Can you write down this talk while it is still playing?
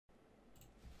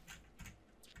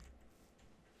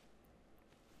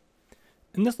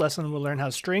In this lesson, we'll learn how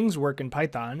strings work in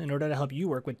Python in order to help you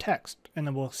work with text, and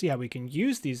then we'll see how we can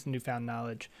use these newfound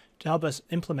knowledge to help us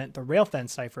implement the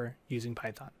railfence cipher using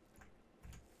Python.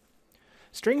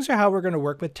 Strings are how we're going to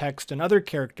work with text and other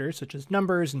characters such as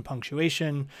numbers and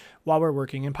punctuation while we're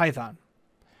working in Python.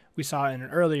 We saw in an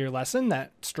earlier lesson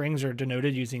that strings are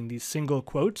denoted using these single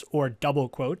quotes or double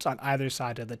quotes on either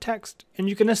side of the text, and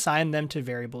you can assign them to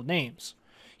variable names.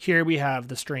 Here we have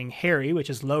the string Harry, which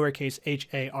is lowercase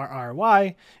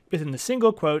h-a-r-r-y, within the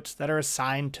single quotes that are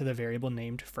assigned to the variable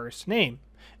named first name.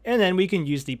 And then we can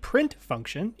use the print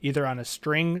function, either on a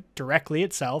string directly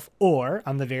itself or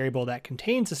on the variable that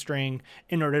contains a string,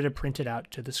 in order to print it out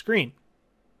to the screen.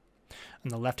 On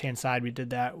the left-hand side, we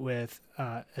did that with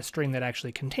a string that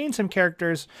actually contains some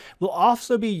characters. We'll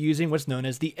also be using what's known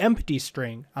as the empty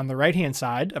string. On the right-hand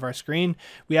side of our screen,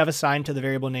 we have assigned to the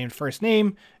variable named first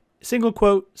name, single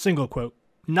quote,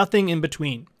 nothing in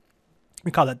between.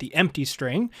 We call that the empty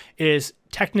string. It is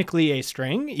technically a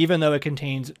string, even though it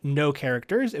contains no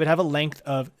characters. It would have a length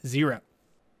of 0.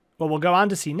 What we'll go on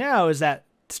to see now is that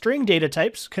string data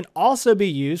types can also be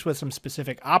used with some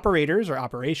specific operators or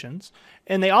operations,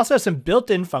 and they also have some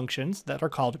built-in functions that are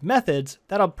called methods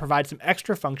that'll provide some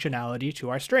extra functionality to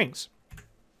our strings.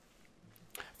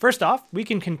 First off, we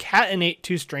can concatenate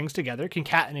two strings together.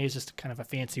 Concatenate is just kind of a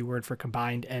fancy word for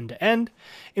combined end-to-end,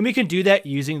 and we can do that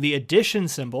using the addition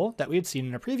symbol that we had seen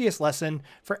in a previous lesson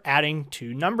for adding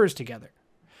two numbers together.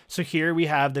 So here we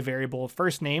have the variable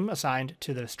first name assigned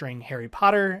to the string Harry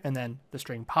Potter, and then the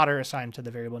string Potter assigned to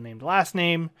the variable named last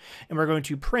name, and we're going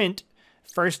to print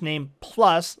first name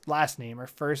plus last name, or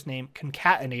first name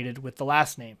concatenated with the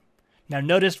last name. Now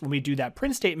notice when we do that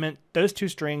print statement, those two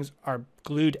strings are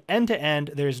glued end to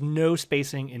end. There's no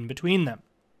spacing in between them.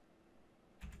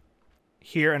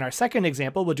 Here in our second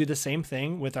example, we'll do the same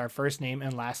thing with our first name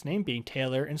and last name being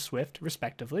Taylor and Swift,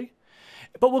 respectively.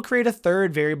 But we'll create a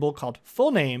third variable called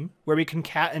full name, where we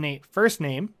concatenate first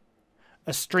name,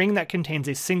 a string that contains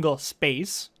a single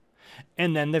space,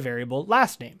 and then the variable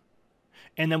last name.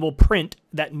 And then we'll print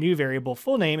that new variable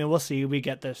full name, and we'll see we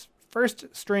get this first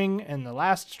string and the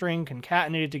last string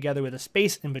concatenated together with a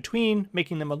space in between,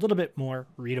 making them a little bit more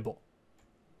readable.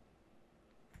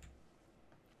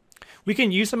 We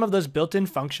can use some of those built-in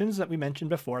functions that we mentioned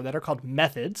before that are called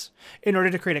methods in order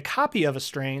to create a copy of a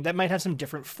string that might have some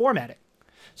different formatting.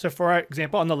 So for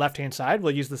example, on the left-hand side,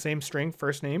 we'll use the same string,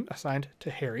 first name, assigned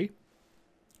to Harry.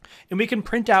 And we can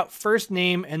print out first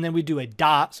name, and then we do a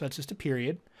dot, so it's just a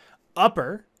period,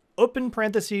 upper, open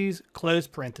parentheses, close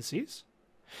parentheses.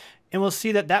 And we'll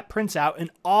see that that prints out in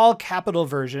all capital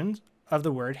versions of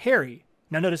the word Harry.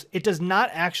 Now notice, it does not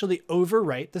actually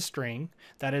overwrite the string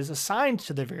that is assigned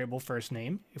to the variable first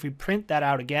name. If we print that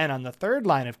out again on the third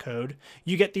line of code,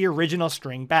 you get the original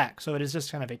string back. So it is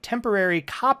just kind of a temporary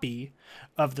copy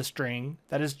of the string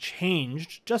that is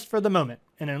changed just for the moment.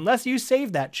 And unless you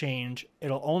save that change,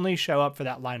 it'll only show up for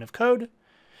that line of code,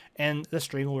 and the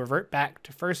string will revert back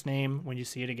to first name when you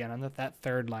see it again on that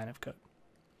third line of code.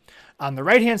 On the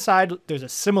right-hand side, there's a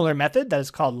similar method that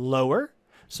is called lower.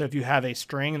 So if you have a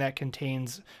string that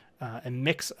contains a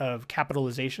mix of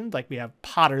capitalizations, like we have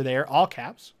Potter there, all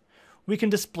caps, we can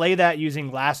display that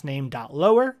using last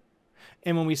name.lower.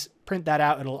 And when we print that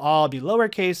out, it'll all be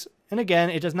lowercase. And again,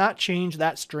 it does not change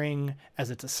that string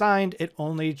as it's assigned. It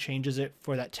only changes it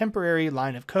for that temporary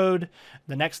line of code.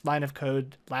 The next line of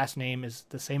code, last name, is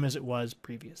the same as it was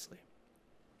previously.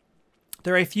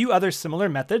 There are a few other similar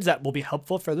methods that will be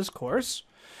helpful for this course.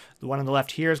 The one on the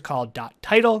left here is called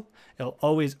 .title. It'll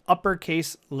always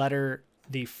uppercase letter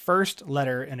the first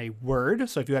letter in a word.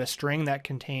 So if you had a string that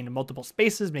contained multiple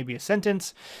spaces, maybe a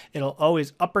sentence, it'll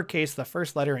always uppercase the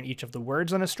first letter in each of the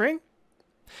words on a string.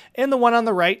 And the one on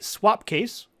the right, swap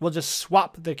case, will just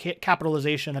swap the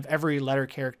capitalization of every letter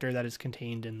character that is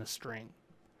contained in the string.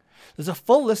 There's a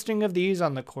full listing of these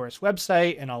on the course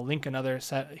website, and I'll link another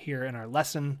set here in our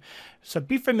lesson. So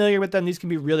be familiar with them. These can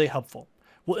be really helpful.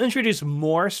 We'll introduce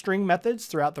more string methods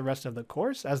throughout the rest of the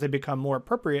course as they become more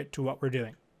appropriate to what we're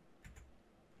doing.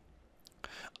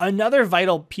 Another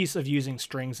vital piece of using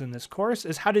strings in this course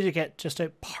is how to get just a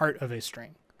part of a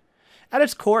string. At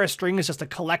its core, a string is just a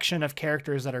collection of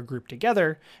characters that are grouped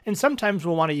together, and sometimes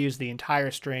we'll want to use the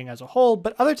entire string as a whole,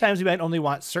 but other times we might only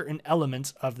want certain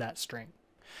elements of that string.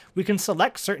 We can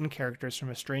select certain characters from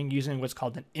a string using what's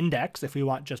called an index if we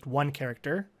want just one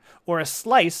character, or a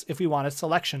slice if we want a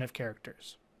selection of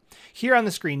characters. Here on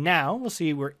the screen now, we'll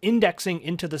see we're indexing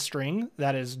into the string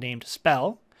that is named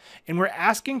spell, and we're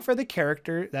asking for the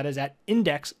character that is at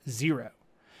index 0.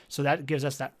 So that gives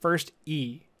us that first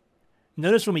E.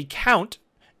 Notice when we count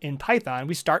in Python,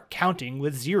 we start counting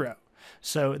with 0.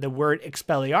 So the word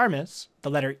Expelliarmus, the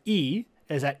letter E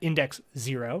is at index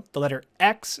 0, the letter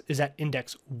X is at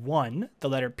index 1, the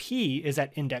letter P is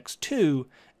at index 2,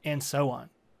 and so on.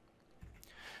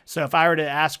 So if I were to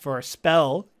ask for a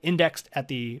spell indexed at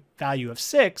the value of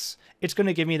 6, it's going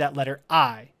to give me that letter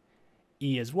I.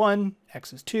 E is 1,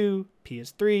 X is 2, P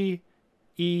is 3,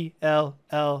 E, L,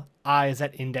 L, I is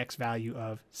that index value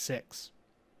of 6.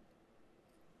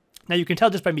 Now you can tell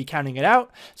just by me counting it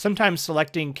out. Sometimes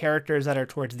selecting characters that are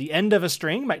towards the end of a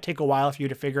string might take a while for you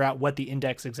to figure out what the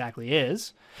index exactly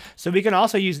is. So we can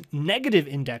also use negative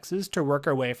indexes to work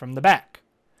our way from the back.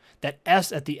 That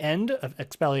S at the end of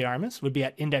Expelliarmus would be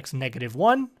at index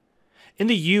 -1, and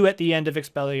the U at the end of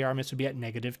Expelliarmus would be at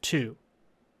 -2.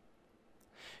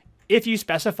 If you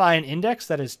specify an index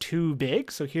that is too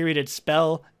big, so here we did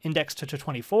spell indexed to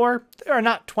 24, there are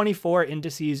not 24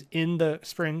 indices in the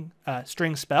string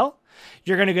spell,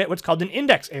 you're going to get what's called an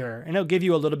index error, and it'll give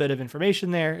you a little bit of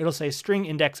information there. It'll say string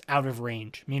index out of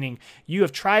range, meaning you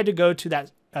have tried to go to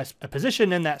that a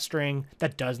position in that string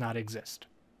that does not exist.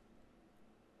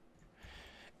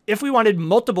 If we wanted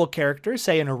multiple characters,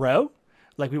 say in a row,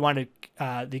 like we wanted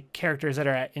the characters that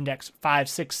are at index 5,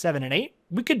 6, 7, and 8,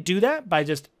 we could do that by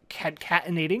just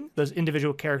concatenating those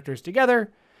individual characters together,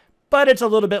 but it's a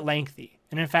little bit lengthy.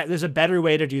 And in fact, there's a better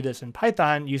way to do this in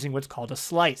Python using what's called a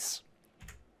slice.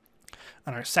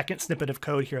 On our second snippet of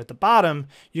code here at the bottom,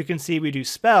 you can see we do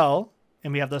spell,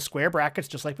 and we have those square brackets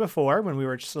just like before when we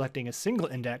were selecting a single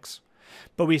index,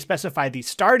 but we specify the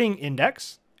starting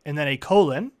index and then a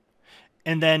colon,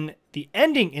 and then the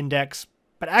ending index,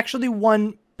 but actually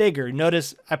one bigger.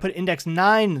 Notice I put index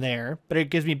 9 there, but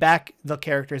it gives me back the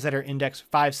characters that are index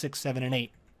 5, 6, 7, and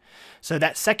 8. So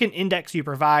that second index you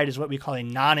provide is what we call a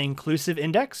non-inclusive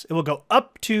index. It will go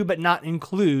up to but not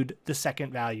include the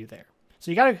second value there. So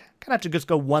you kind of have to just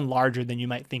go one larger than you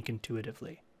might think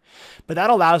intuitively. But that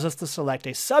allows us to select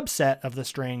a subset of the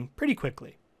string pretty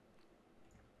quickly.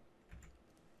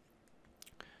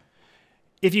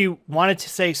 If you wanted to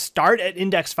say start at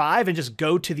index 5 and just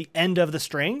go to the end of the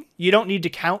string, you don't need to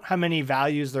count how many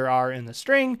values there are in the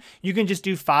string. You can just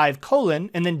do 5 colon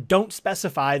and then don't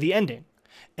specify the ending.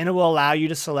 And it will allow you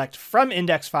to select from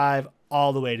index 5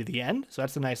 all the way to the end. So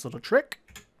that's a nice little trick.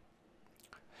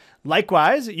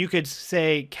 Likewise, you could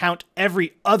say count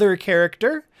every other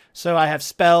character. So I have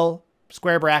spell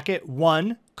square bracket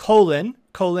 1 colon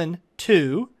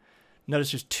 2.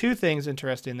 Notice there's two things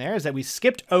interesting there is that we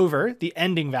skipped over the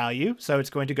ending value. So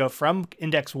it's going to go from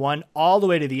index 1 all the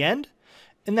way to the end.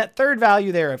 And that third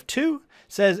value there of 2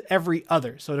 says every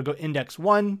other. So it'll go index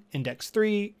 1, index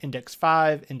 3, index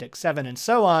 5, index 7, and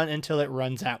so on until it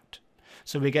runs out.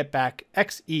 So we get back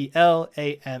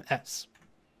XELAMS.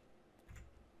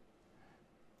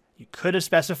 You could have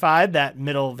specified that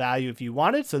middle value if you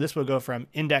wanted. So this will go from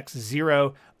index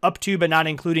 0 up to but not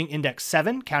including index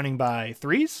 7, counting by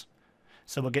 3s.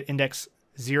 So we'll get index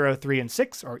 0, 3, and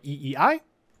 6, or EEI.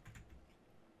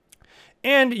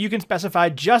 And you can specify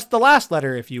just the last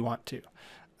letter if you want to.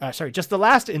 Just the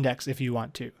last index if you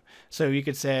want to. So you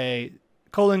could say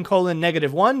colon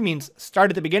 -1 means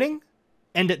start at the beginning,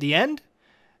 end at the end,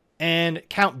 and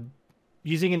count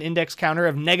using an index counter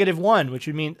of -1, which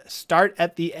would mean start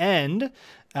at the end,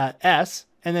 S,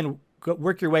 and then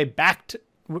work your way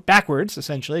backwards,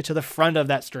 essentially, to the front of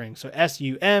that string. So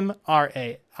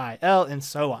SUMRAIL, and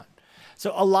so on.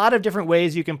 So a lot of different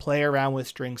ways you can play around with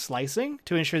string slicing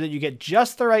to ensure that you get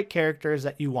just the right characters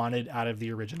that you wanted out of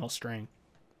the original string.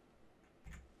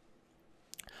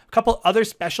 A couple other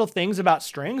special things about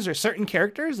strings are certain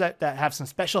characters that have some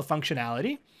special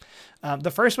functionality.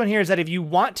 The first one here is that if you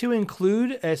want to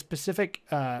include a specific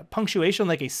punctuation,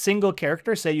 like a single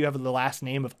character, say you have the last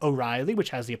name of O'Reilly,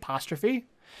 which has the apostrophe,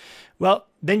 well,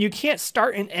 then you can't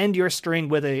start and end your string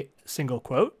with a single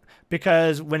quote,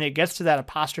 because when it gets to that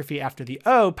apostrophe after the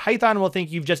O, Python will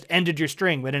think you've just ended your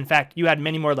string, but in fact, you had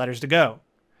many more letters to go.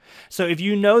 So if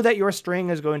you know that your string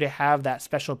is going to have that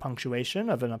special punctuation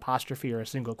of an apostrophe or a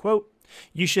single quote,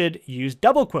 you should use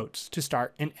double quotes to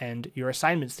start and end your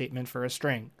assignment statement for a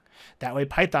string. That way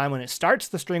Python, when it starts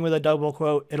the string with a double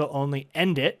quote, it'll only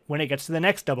end it when it gets to the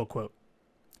next double quote.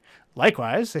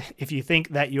 Likewise, if you think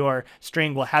that your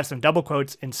string will have some double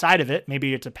quotes inside of it,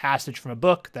 maybe it's a passage from a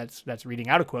book that's reading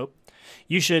out a quote,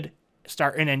 you should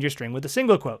start and end your string with a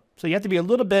single quote. So you have to be a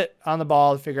little bit on the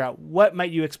ball to figure out what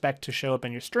might you expect to show up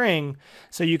in your string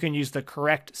so you can use the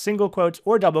correct single quotes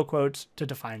or double quotes to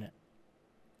define it.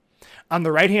 On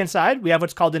the right-hand side, we have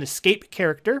what's called an escape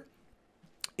character.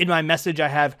 In my message, I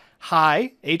have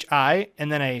hi, H-I,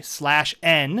 and then a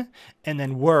 /n, and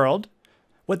then world.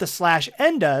 What the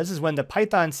 /n does is when the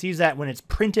Python sees that when it's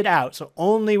printed out, so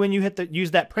only when you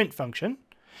use that print function,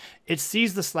 it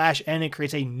sees the /n and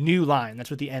creates a new line.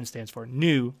 That's what the n stands for,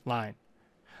 new line.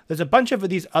 There's a bunch of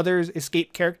these other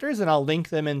escape characters, and I'll link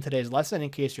them in today's lesson in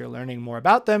case you're learning more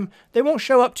about them. They won't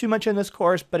show up too much in this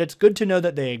course, but it's good to know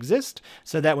that they exist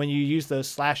so that when you use those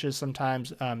slashes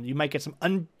sometimes, you might get some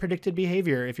unpredicted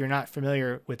behavior if you're not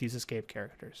familiar with these escape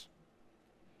characters.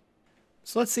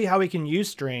 So let's see how we can use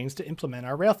strings to implement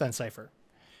our railfence cipher.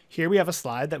 Here we have a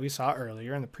slide that we saw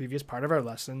earlier in the previous part of our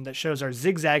lesson that shows our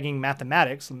zigzagging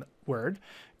mathematics word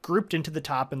grouped into the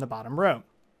top and the bottom row.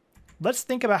 Let's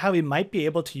think about how we might be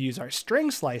able to use our string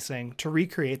slicing to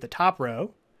recreate the top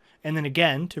row, and then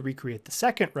again to recreate the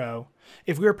second row,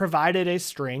 if we were provided a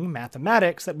string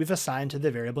mathematics that we've assigned to the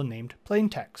variable named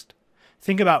plaintext.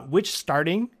 Think about which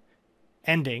starting,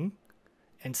 ending,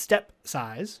 and step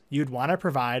size you'd want to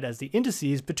provide as the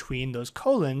indices between those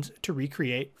colons to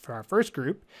recreate for our first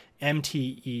group,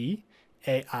 MTE,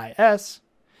 AIS,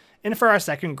 and for our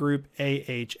second group,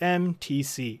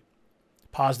 AHMTC.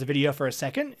 Pause the video for a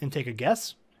second and take a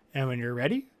guess. And when you're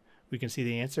ready, we can see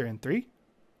the answer in 3,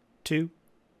 2,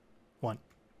 1.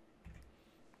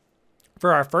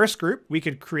 For our first group, we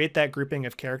could create that grouping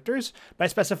of characters by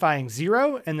specifying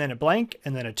 0 and then a blank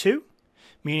and then a 2,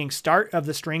 meaning start of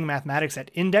the string mathematics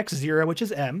at index 0, which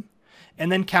is M,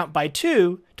 and then count by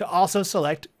 2 to also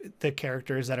select the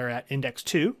characters that are at index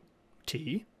 2,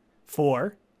 T,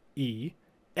 4, E,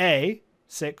 A,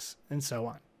 6, and so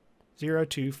on. 0,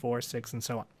 2, 4, 6, and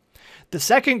so on. The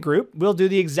second group, we'll do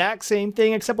the exact same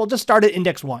thing, except we'll just start at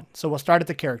index 1. So we'll start at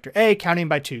the character A, counting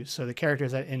by 2. So the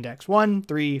characters at index 1,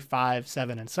 3, 5,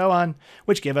 7, and so on,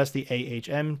 which give us the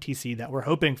AHMTC that we're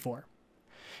hoping for.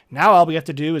 Now all we have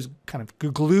to do is kind of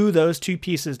glue those two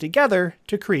pieces together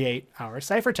to create our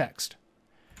ciphertext.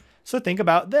 So think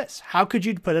about this. How could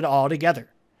you put it all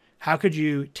together? How could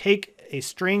you take a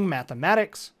string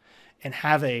mathematics and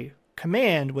have a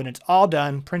command, when it's all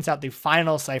done, prints out the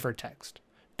final ciphertext?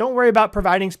 Don't worry about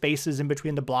providing spaces in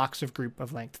between the blocks of group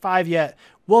of length 5 yet.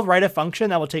 We'll write a function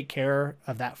that will take care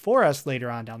of that for us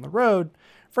later on down the road.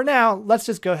 For now, let's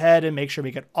just go ahead and make sure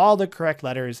we get all the correct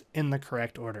letters in the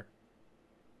correct order.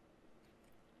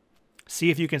 See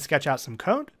if you can sketch out some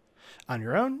code on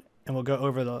your own, and we'll go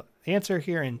over the answer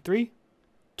here in 3,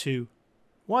 2,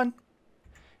 1.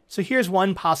 So here's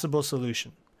one possible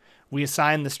solution. We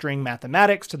assign the string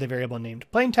mathematics to the variable named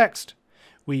plaintext.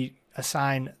 We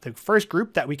assign the first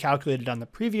group that we calculated on the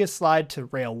previous slide to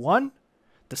rail 1,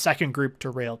 the second group to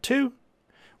rail 2.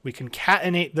 We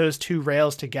concatenate those two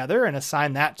rails together and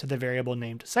assign that to the variable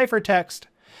named ciphertext.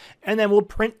 And then we'll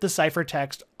print the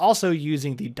ciphertext also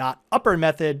using the .upper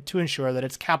method to ensure that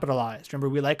it's capitalized. Remember,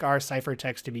 we like our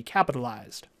ciphertext to be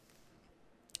capitalized.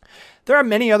 There are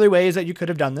many other ways that you could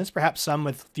have done this, perhaps some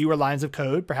with fewer lines of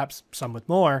code, perhaps some with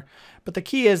more, but the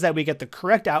key is that we get the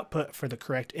correct output for the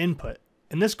correct input.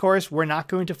 In this course, we're not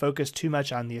going to focus too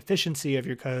much on the efficiency of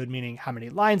your code, meaning how many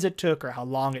lines it took or how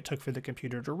long it took for the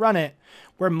computer to run it.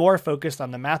 We're more focused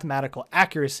on the mathematical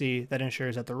accuracy that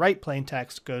ensures that the right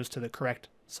plaintext goes to the correct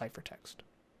ciphertext.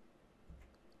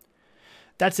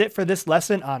 That's it for this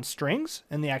lesson on strings,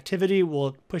 and the activity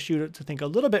will push you to think a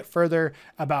little bit further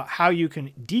about how you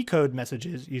can decode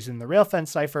messages using the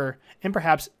railfence cipher and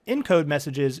perhaps encode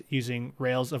messages using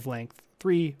rails of length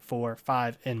 3, 4,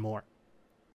 5, and more.